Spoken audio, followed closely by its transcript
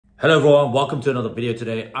Hello everyone, welcome to another video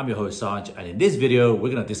today. I'm your host Sanj, and in this video,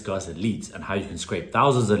 we're going to discuss leads and how you can scrape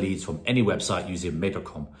thousands of leads from any website using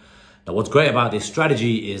make.com. Now, what's great about this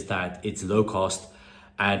strategy is that it's low cost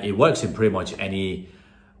and it works in pretty much any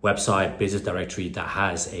website business directory that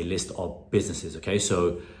has a list of businesses. Okay,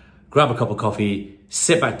 so grab a cup of coffee,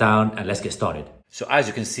 sit back down, and let's get started. So as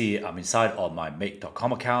you can see, I'm inside of my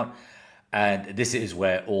make.com account, and this is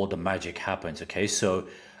where all the magic happens. Okay, so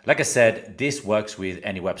like I said, this works with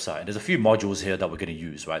any website. And there's a few modules here that we're going to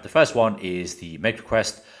use, right? The first one is the make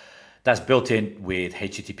request that's built in with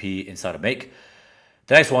HTTP inside of make.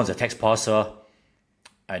 The next one's a text parser,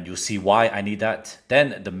 and you'll see why I need that.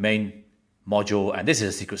 Then the main module, and this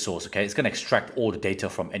is a secret source, okay? It's going to extract all the data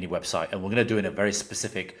from any website, and we're going to do it in a very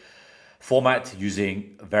specific format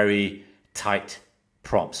using very tight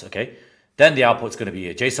prompts, okay? Then the output's going to be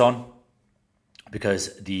a JSON,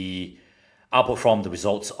 because the output from the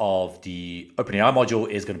results of the OpenAI module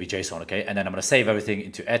is going to be JSON, okay? And then I'm going to save everything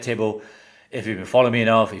into Airtable. If you've been following me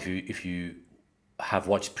enough, if you have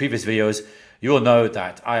watched previous videos, you will know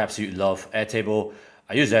that I absolutely love Airtable.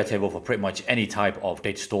 I use Airtable for pretty much any type of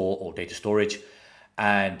data store or data storage,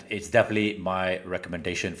 and it's definitely my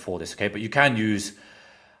recommendation for this, okay? But you can use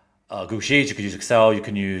Google Sheets, you can use Excel, you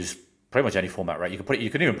can use pretty much any format, right? You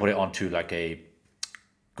can even put it onto like a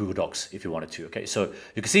Google Docs if you wanted to, okay? So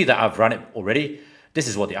you can see that I've run it already. This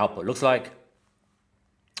is what the output looks like.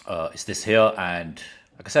 It's this here, and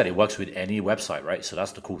like I said, it works with any website, right? So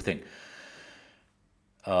that's the cool thing.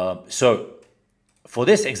 So for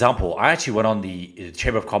this example, I actually went on the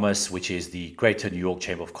Chamber of Commerce, which is the Greater New York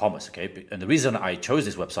Chamber of Commerce, okay? And the reason I chose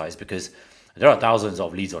this website is because there are thousands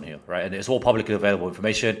of leads on here, right? And it's all publicly available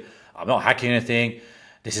information. I'm not hacking anything.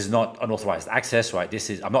 This is not unauthorized access, right?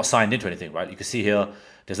 I'm not signed into anything, right? You can see here,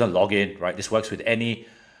 there's no login, right? This works with any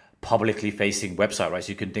publicly facing website, right? So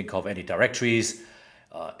you can think of any directories,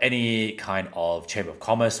 any kind of Chamber of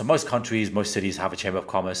Commerce. So most countries, most cities have a Chamber of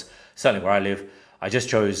Commerce. Certainly where I live, I just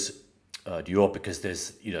chose New York because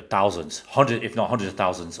there's thousands, hundreds, if not hundreds of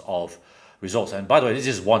thousands of results. And by the way, this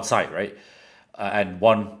is one site, right? And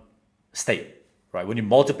one state, right? When you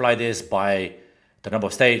multiply this by the number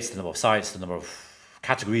of states, the number of sites, the number of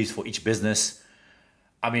categories for each business,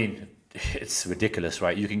 I mean, it's ridiculous,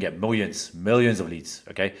 right? You can get millions of leads,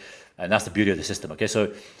 okay? And that's the beauty of the system, okay?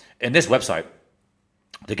 So in this website,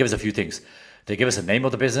 they give us a few things. They give us a name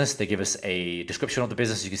of the business. They give us a description of the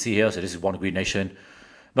business. You can see here. So this is One Green Nation.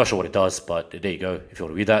 Not sure what it does, but there you go if you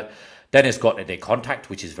want to read that. Then it's got a contact,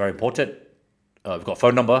 which is very important. We've got a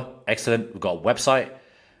phone number. Excellent. We've got a website,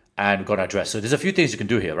 and we've got an address. So there's a few things you can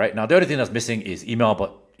do here, right? Now, the only thing that's missing is email,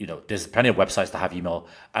 but there's plenty of websites that have email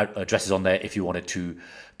addresses on there if you wanted to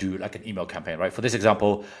do like an email campaign, right? For this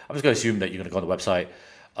example, I'm just going to assume that you're going to go on the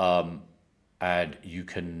website, and you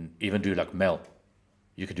can even do like mail.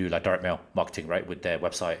 You could do like direct mail marketing, right, with their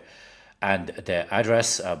website and their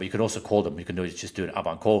address, but you can also call them. You can just do an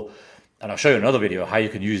outbound call. And I'll show you another video how you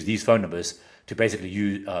can use these phone numbers to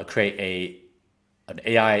basically create an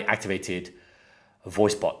AI activated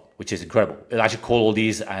voice bot, which is incredible. It'll actually call all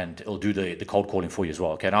these, and it'll do the cold calling for you as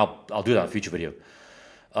well. Okay, and I'll do that in a future video.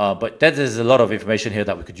 But there's a lot of information here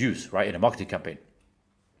that we could use, right, in a marketing campaign.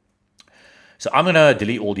 So I'm gonna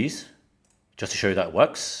delete all these just to show you that it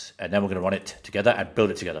works, and then we're gonna run it together and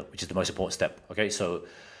build it together, which is the most important step. Okay, so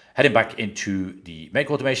heading back into the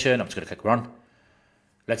make automation, I'm just gonna click run.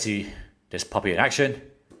 Let's see this puppy in action.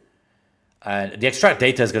 And the extract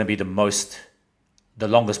data is gonna be the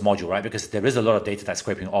longest module, right? Because there is a lot of data that's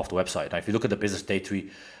scraping off the website. Now, if you look at the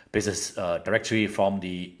business directory from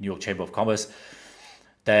the New York Chamber of Commerce,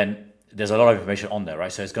 then there's a lot of information on there,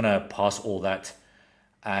 right? So it's gonna pass all that,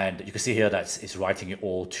 and you can see here that it's writing it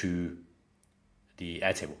all to the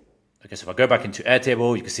Airtable. Okay, so if I go back into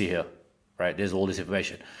Airtable, you can see here, right? There's all this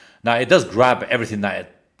information. Now, it does grab everything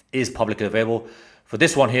that is publicly available. For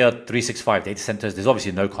this one here, 365 data centers, there's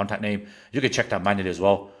obviously no contact name. You can check that manually as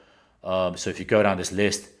well. So if you go down this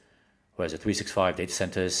list, where's the 365 data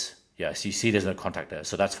centers? Yeah, so you see there's no contact there,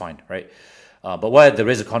 so that's fine, right? But where there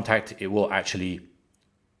is a contact, it will actually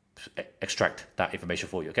extract that information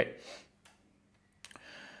for you, okay?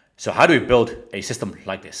 So how do we build a system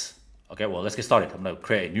like this? Okay, well, let's get started. I'm gonna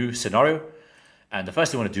create a new scenario. And the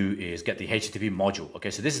first thing I wanna do is get the HTTP module.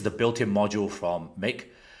 Okay, so this is the built-in module from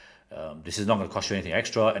Make. This is not gonna cost you anything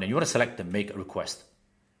extra. And then you wanna select the Make request.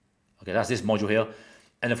 Okay, that's this module here.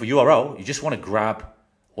 And then for URL, you just want to grab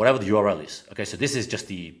whatever the URL is. Okay, so this is just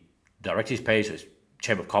the directories page, so it's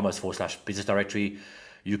Chamber of Commerce /business directory.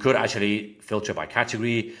 You could actually filter by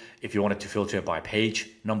category. If you wanted to filter by page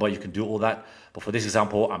number, you can do all that. But for this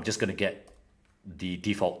example, I'm just going to get the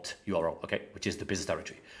default URL, okay, which is the business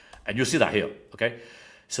directory. And you'll see that here, okay?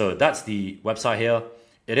 So that's the website here.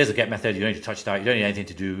 It is a get method. You don't need to touch that. You don't need anything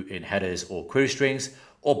to do in headers or query strings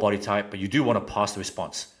or body type, but you do want to pass the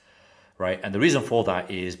response, right? And the reason for that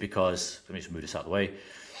is because, let me just move this out of the way,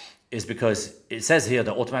 is because it says here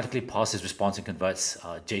that automatically passes response and converts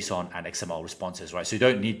JSON and XML responses, right? So you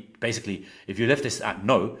don't need, basically, if you left this at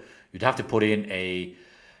no, you'd have to put in a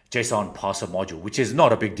JSON parser module, which is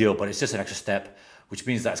not a big deal, but it's just an extra step, which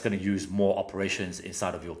means that it's going to use more operations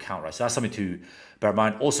inside of your account, right? So that's something to bear in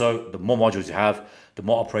mind. Also, the more modules you have, the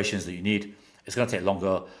more operations that you need. It's going to take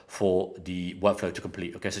longer for the workflow to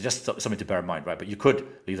complete. Okay, so just something to bear in mind, right? But you could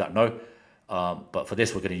leave that no. But for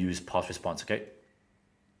this, we're going to use pass response, okay?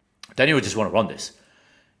 Then you would just want to run this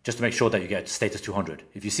just to make sure that you get status 200.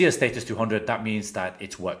 If you see a status 200, that means that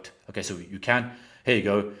it's worked. Okay, so you can, here you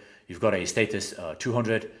go. You've got a status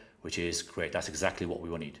 200, which is great. That's exactly what we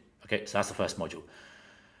will need. Okay, so that's the first module.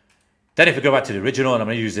 Then if we go back to the original, and I'm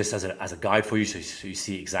going to use this as a guide for you so you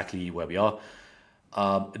see exactly where we are.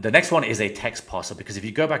 The next one is a text parser, because if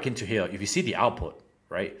you go back into here, if you see the output,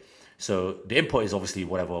 right? So the input is obviously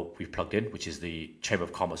whatever we've plugged in, which is the Chamber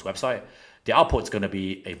of Commerce website. The output is going to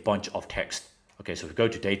be a bunch of text. Okay, so if we go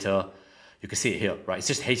to data, you can see it here, right? It's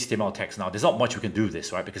just HTML text. Now, there's not much we can do with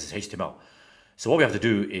this, right? Because it's HTML. So what we have to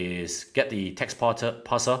do is get the text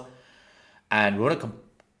parser, and we want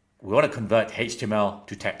to convert HTML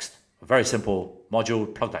to text. A very simple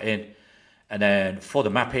module, plug that in. And then for the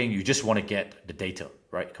mapping, you just want to get the data,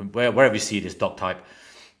 right? Wherever you see this doc type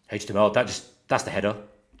HTML, that's the header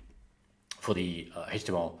for the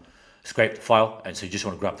HTML scraped file. And so you just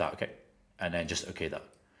want to grab that, okay? And then just okay that.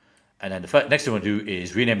 And then the next thing we'll do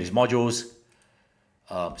is rename these modules.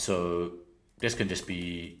 So this can just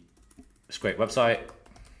be scrape website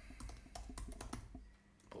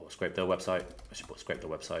or scrape the website. I should put scrape the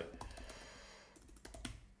website.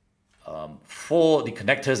 For the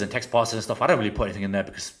connectors and text parsers and stuff, I don't really put anything in there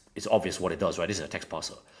because it's obvious what it does, right? This is a text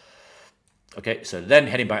parser. Okay, so then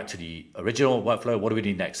heading back to the original workflow, what do we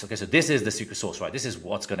need next? Okay, so this is the secret sauce, right? This is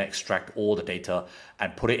what's going to extract all the data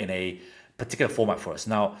and put it in a particular format for us.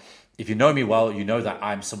 Now, if you know me well, you know that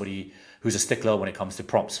I'm somebody who's a stickler when it comes to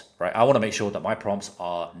prompts, right? I want to make sure that my prompts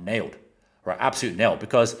are nailed, right? Absolute nailed,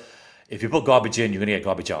 because if you put garbage in, you're going to get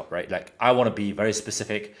garbage out, right? Like, I want to be very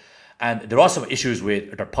specific. And there are some issues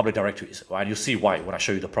with the public directories, right? And you'll see why when I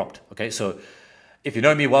show you the prompt, okay? So if you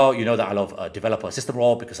know me well, you know that I love a developer system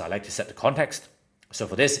role because I like to set the context. So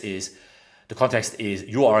for this is, the context is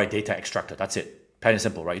you are a data extractor. That's it, plain and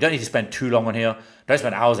simple, right? You don't need to spend too long on here. Don't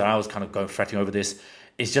spend hours and hours kind of going fretting over this.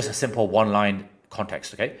 It's just a simple one-line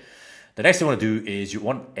context, okay? The next thing you want to do is you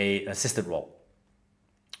want an assistant role.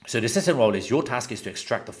 So the assistant role is your task is to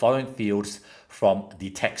extract the following fields from the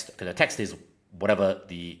text. Okay, the text is whatever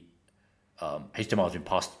the HTML has been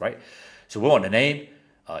passed, right? So we want the name.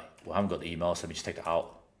 We haven't got the email, so let me just take that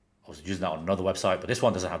out. I was using that on another website, but this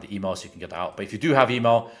one doesn't have the email, so you can get that out. But if you do have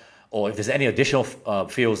email, or if there's any additional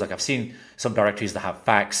fields, like I've seen some directories that have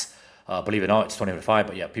fax, believe it or not, it's 2005,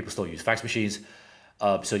 but yeah, people still use fax machines.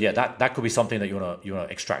 So yeah, that could be something that you wanna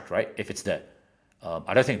extract, right? If it's there.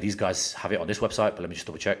 I don't think these guys have it on this website, but let me just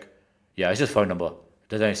double check. Yeah, it's just phone number. It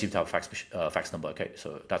doesn't seem to have a fax number. Okay,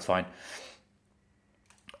 so that's fine.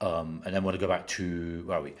 And then we're going to go back to,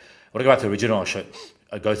 where are we? We're going to go back to the original.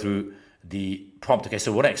 I'll go through the prompt. Okay,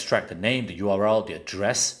 so we want to extract the name, the URL, the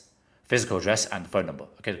address, physical address, and the phone number.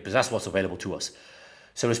 Okay, because that's what's available to us.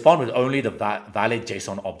 So respond with only the valid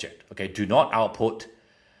JSON object. Okay, do not output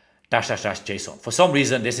 -- JSON. For some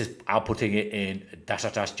reason, this is outputting it in --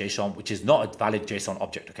 JSON, which is not a valid JSON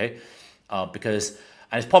object. Okay,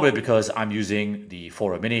 and it's probably because I'm using the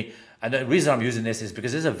 4.0 mini. And the reason I'm using this is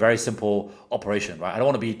because it's a very simple operation, right? I don't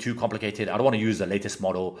want to be too complicated. I don't want to use the latest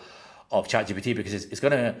model of ChatGPT because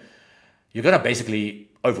you're gonna basically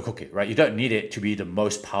overcook it, right? You don't need it to be the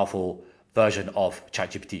most powerful version of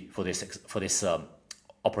ChatGPT for this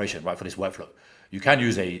operation, right? For this workflow, you can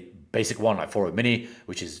use a basic one like 4.0 mini,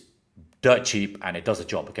 which is dirt cheap and it does the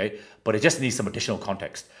job, okay? But it just needs some additional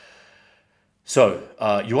context. So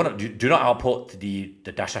you want to do not output the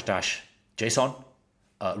 -- JSON.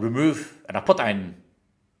 Remove, and I put that in,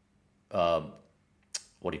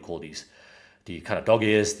 what do you call these? The kind of dog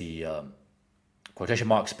ears, the quotation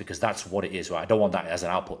marks, because that's what it is, right? I don't want that as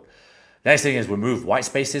an output. Next thing is remove white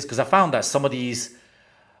spaces, because I found that some of these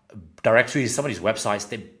directories, some of these websites,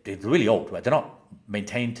 they're really old, right? They're not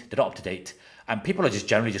maintained, they're not up to date, and people are just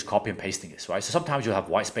generally just copy and pasting this, right? So sometimes you'll have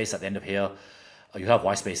white space at the end of here, or you have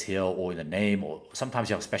white space here, or in the name, or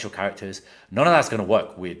sometimes you have special characters. None of that's going to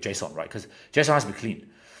work with JSON, right? Because JSON has to be clean.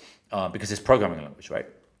 Because it's programming language, right?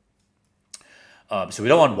 So we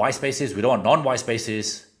don't want white spaces, we don't want non-white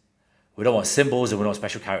spaces, we don't want symbols, and we don't want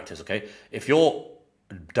special characters, okay? If your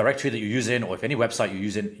directory that you're using, or if any website you're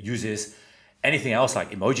using uses anything else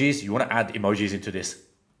like emojis, you want to add emojis into this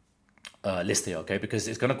list here, okay? Because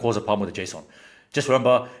it's going to cause a problem with the JSON. Just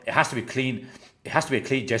remember, it has to be clean. It has to be a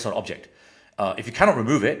clean JSON object. If you cannot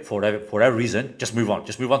remove it for whatever reason, just move on.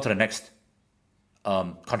 Just move on to the next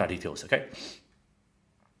contact details, okay?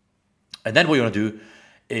 And then what you want to do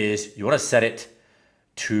is you want to set it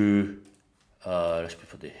to, let's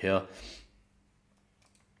put it here.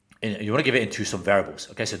 And you want to give it into some variables,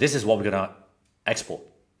 okay? So this is what we're going to export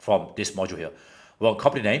from this module here. Well,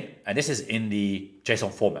 company name, and this is in the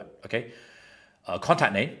JSON format, okay?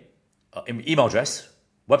 Contact name, email address,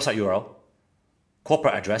 website URL,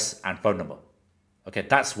 corporate address, and phone number. Okay,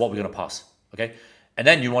 that's what we're going to pass, okay? And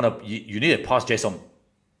then you need a pass JSON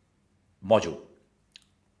module,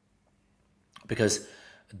 because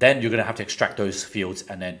then you're going to have to extract those fields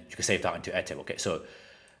and then you can save that into Airtable, okay? So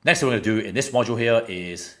next thing we're going to do in this module here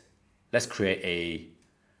is let's create a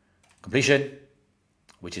completion,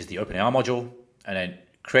 which is the OpenAI module, and then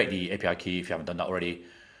create the API key if you haven't done that already.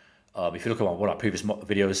 If you look at one of our previous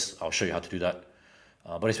videos, I'll show you how to do that.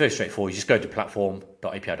 But it's very straightforward. You just go to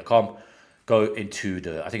platform.api.com, go into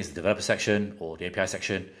I think it's the developer section or the API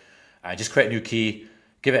section, and just create a new key,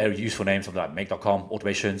 give it a useful name, something like make.com,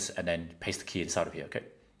 automations, and then paste the key inside of here, okay?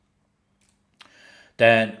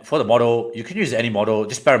 Then for the model, you can use any model.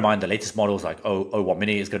 Just bear in mind the latest models like O1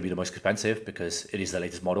 Mini is going to be the most expensive because it is the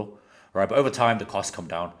latest model, right? But over time, the costs come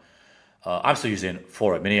down. I'm still using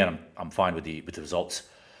 4 Mini and I'm fine with the results.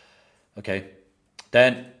 Okay,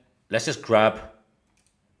 then let's just grab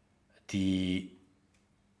the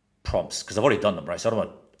prompts because I've already done them, right? So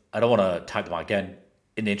I don't want to type them out again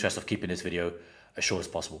in the interest of keeping this video as short as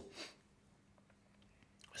possible.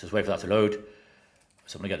 So just wait for that to load.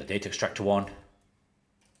 So I'm gonna get the data extractor one.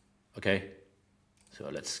 Okay, so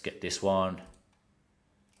let's get this one.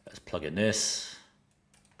 Let's plug in this,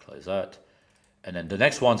 close that. And then the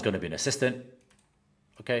next one's going to be an assistant.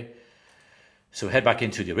 Okay, so head back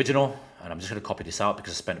into the original, and I'm just going to copy this out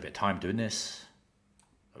because I spent a bit of time doing this.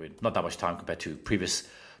 I mean, not that much time compared to previous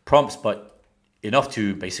prompts, but enough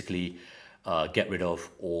to basically get rid of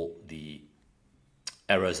all the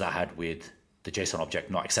errors that I had with the JSON object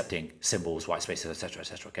not accepting symbols, white spaces, etc.,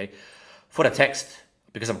 etc. Okay, for the text,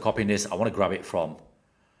 because I'm copying this, I want to grab it from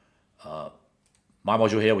my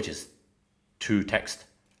module here, which is to text.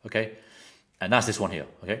 Okay, and that's this one here.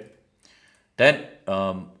 Okay. Then,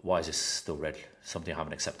 why is this still red? Something I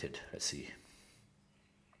haven't accepted. Let's see.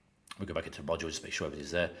 We'll go back into the module, just make sure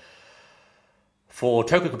everything's there. For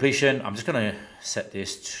token completion, I'm just going to set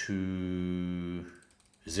this to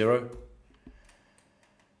 0.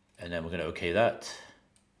 And then we're going to OK that.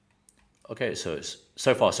 Okay, so it's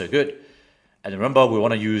so far so good. And remember, we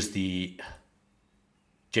want to use the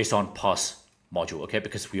JSON pass module, okay?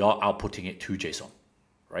 Because we are outputting it to JSON,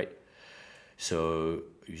 right? So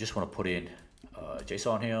you just want to put in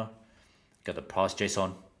JSON here, get the parse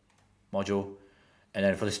JSON module, and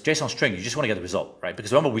then for this JSON string, you just want to get the result, right?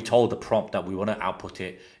 Because remember we told the prompt that we want to output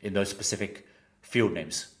it in those specific field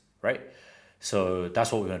names, right? So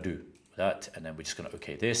that's what we're going to do, that, and then we're just going to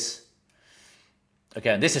OK this.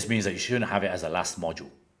 Okay, and this just means that you shouldn't have it as a last module,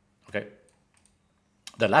 okay?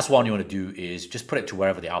 The last one you want to do is just put it to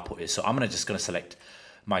wherever the output is. So I'm just going to select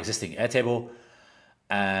my existing Airtable,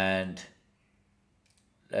 and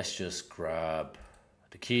let's just grab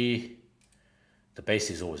the key. The base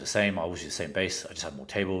is always the same. I always use the same base. I just have more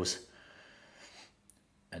tables.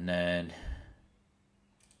 And then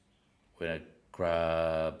we're going to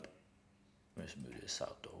grab, let's move this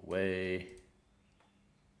out the way.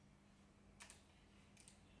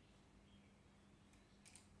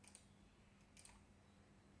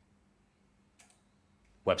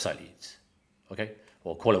 Website leads, okay?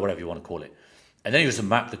 Or call it whatever you want to call it. And then you just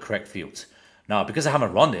map the correct fields. Now, because I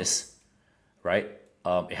haven't run this, right,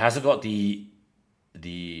 it hasn't got the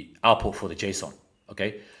output for the JSON,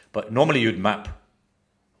 okay? But normally you'd map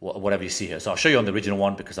whatever you see here. So I'll show you on the original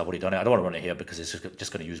one because I've already done it. I don't want to run it here because it's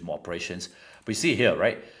just going to use more operations. But you see here,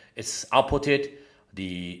 right, it's outputted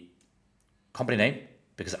the company name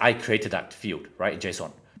because I created that field, right, in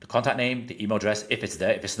JSON. The contact name, the email address, if it's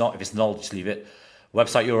there. If it's null, just leave it.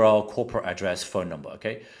 Website URL, corporate address, phone number,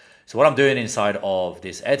 okay? So what I'm doing inside of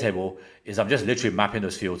this Airtable is I'm just literally mapping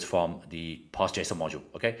those fields from the parse JSON module,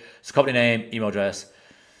 okay? So company name, email address,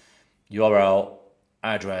 URL,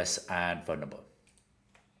 address, and phone number.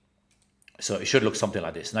 So it should look something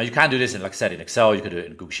like this. Now you can do this in, like I said, in Excel, you can do it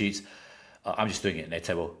in Google Sheets. I'm just doing it in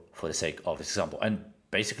Airtable for the sake of this example. And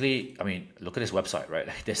basically, I mean, look at this website, right?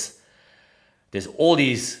 Like this, there's all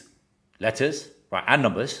these letters, right, and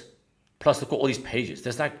numbers, plus look at all these pages.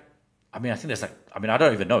 There's like, I mean, I think there's like, I mean, I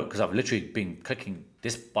don't even know because I've literally been clicking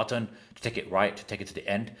this button to take it right, to take it to the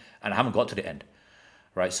end, and I haven't got to the end,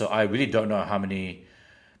 right? So I really don't know how many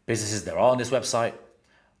businesses there are on this website.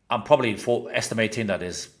 I'm probably estimating that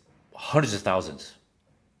there's hundreds of thousands,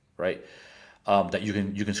 right? That you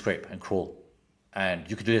can scrape and crawl, and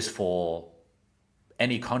you can do this for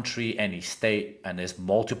any country, any state, and there's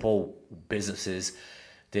multiple businesses.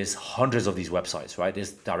 There's hundreds of these websites, right?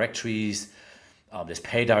 There's directories, there's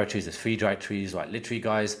paid directories, there's free directories, right? Literally,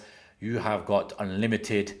 guys, you have got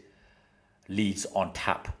unlimited leads on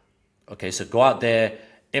tap. Okay, so go out there,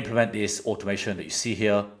 implement this automation that you see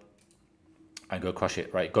here, and go crush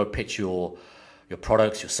it, right? Go pitch your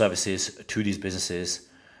products, your services to these businesses,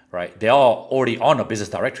 right? They are already on a business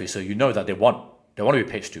directory, so you know that they want to be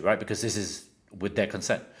pitched to, right? Because this is with their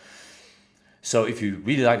consent. So if you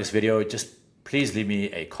really like this video, just please leave me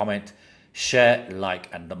a comment, share, like,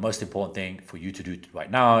 and the most important thing for you to do right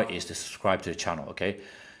now is to subscribe to the channel, okay?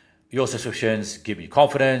 Your subscriptions give me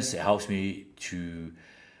confidence. It helps me to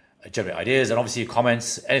generate ideas, and obviously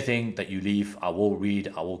comments, anything that you leave, I will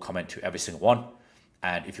read, I will comment to every single one.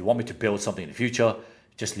 And if you want me to build something in the future,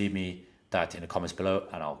 just leave me that in the comments below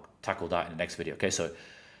and I'll tackle that in the next video. Okay, so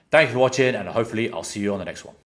thank you for watching, and hopefully I'll see you on the next one.